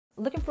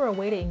Looking for a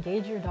way to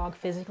engage your dog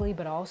physically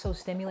but also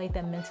stimulate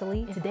them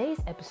mentally? In today's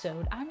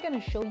episode, I'm going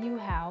to show you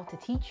how to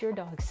teach your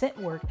dog scent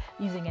work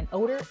using an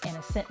odor and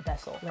a scent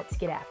vessel. Let's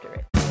get after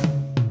it.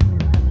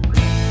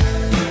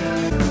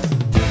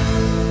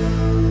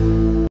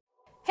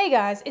 Hey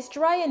guys, it's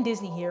Jiraiya and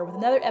Disney here with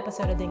another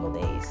episode of Dingle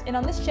Days. And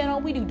on this channel,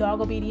 we do dog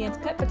obedience,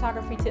 pet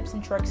photography tips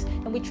and tricks,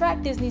 and we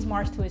track Disney's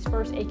march to his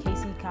first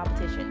AKC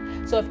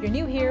competition. So if you're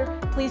new here,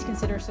 please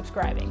consider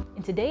subscribing.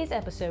 In today's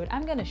episode,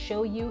 I'm going to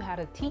show you how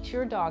to teach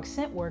your dog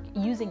scent work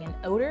using an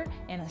odor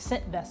and a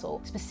scent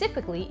vessel.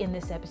 Specifically, in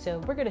this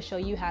episode, we're going to show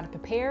you how to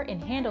prepare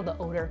and handle the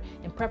odor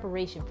in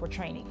preparation for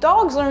training.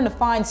 Dogs learn to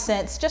find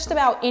scents just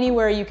about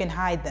anywhere you can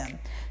hide them,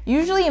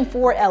 usually in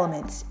 4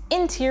 elements: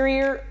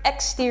 interior,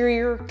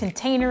 exterior,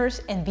 containers,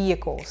 and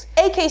vehicles.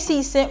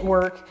 AKC scent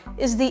work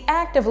is the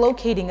act of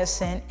locating a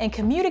scent and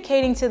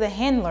communicating to the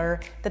handler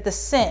that the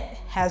scent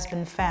has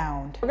been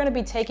found. We're going to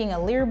be taking a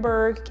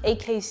Leerburg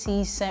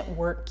AKC scent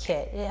work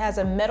kit. It has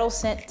a metal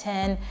scent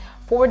tin,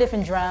 4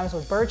 different drums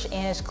with birch,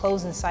 anise,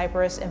 cloves, and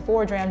cypress, and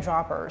 4 dram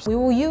droppers. We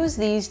will use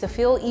these to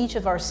fill each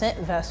of our scent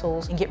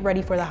vessels and get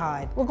ready for the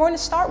hide. We're going to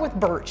start with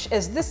birch,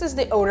 as this is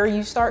the odor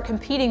you start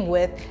competing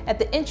with at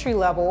the entry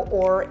level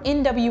or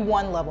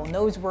NW1 level,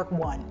 nose work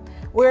 1.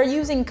 We're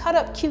using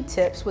cut-up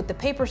Q-tips with the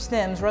paper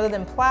stems rather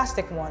than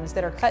plastic ones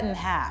that are cut in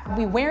half. I'll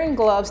be wearing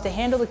gloves to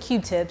handle the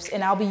Q-tips,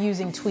 and I'll be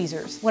using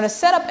tweezers. I'm going to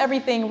set up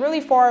everything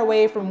really far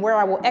away from where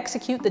I will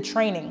execute the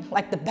training,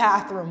 like the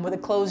bathroom with a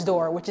closed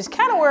door, which is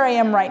kind of where I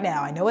am right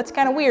now. I know it's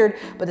kind of weird,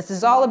 but this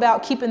is all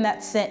about keeping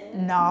that scent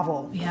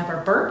novel. We have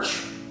our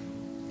birch,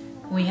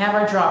 and we have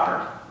our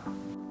dropper.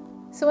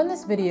 So in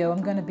this video,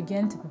 I'm going to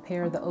begin to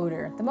prepare the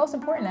odor. The most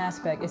important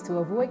aspect is to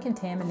avoid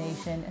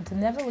contamination and to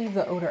never leave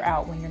the odor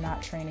out when you're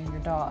not training your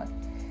dog.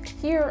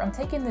 Here, I'm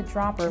taking the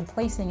dropper and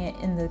placing it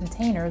in the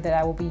container that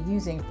I will be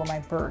using for my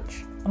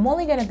birch. I'm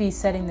only going to be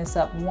setting this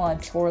up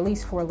once, or at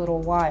least for a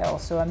little while,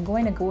 so I'm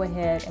going to go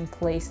ahead and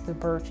place the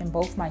birch in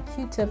both my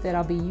Q-tip that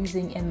I'll be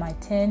using in my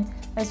tin,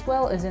 as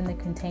well as in the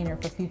container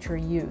for future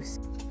use.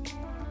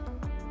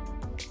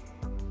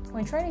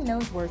 When training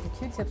nose work, the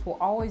Q-tips will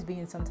always be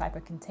in some type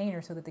of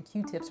container so that the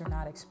Q-tips are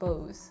not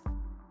exposed.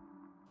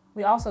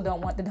 We also don't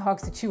want the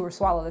dogs to chew or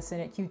swallow the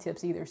scented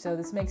Q-tips either, so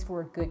this makes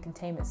for a good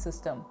containment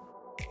system.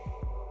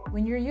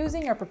 When you're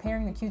using or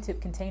preparing the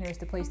Q-tip containers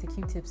to place the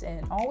Q-tips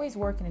in, always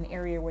work in an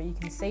area where you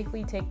can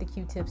safely take the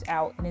Q-tips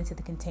out and into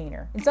the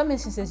container. In some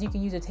instances, you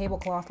can use a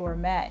tablecloth or a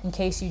mat in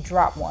case you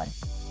drop one.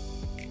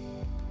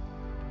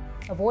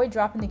 Avoid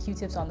dropping the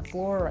Q-tips on the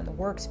floor or in the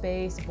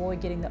workspace,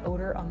 avoid getting the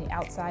odor on the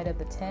outside of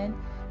the tin,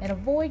 and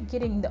avoid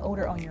getting the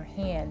odor on your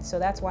hands, so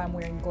that's why I'm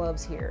wearing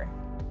gloves here.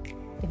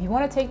 If you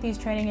want to take these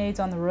training aids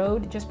on the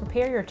road, just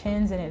prepare your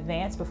tins in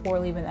advance before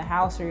leaving the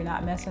house so you're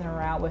not messing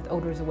around with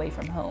odors away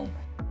from home.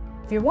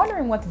 If you're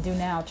wondering what to do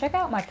now, check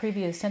out my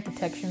previous scent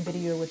detection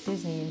video with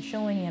Disney and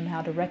showing him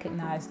how to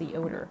recognize the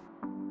odor.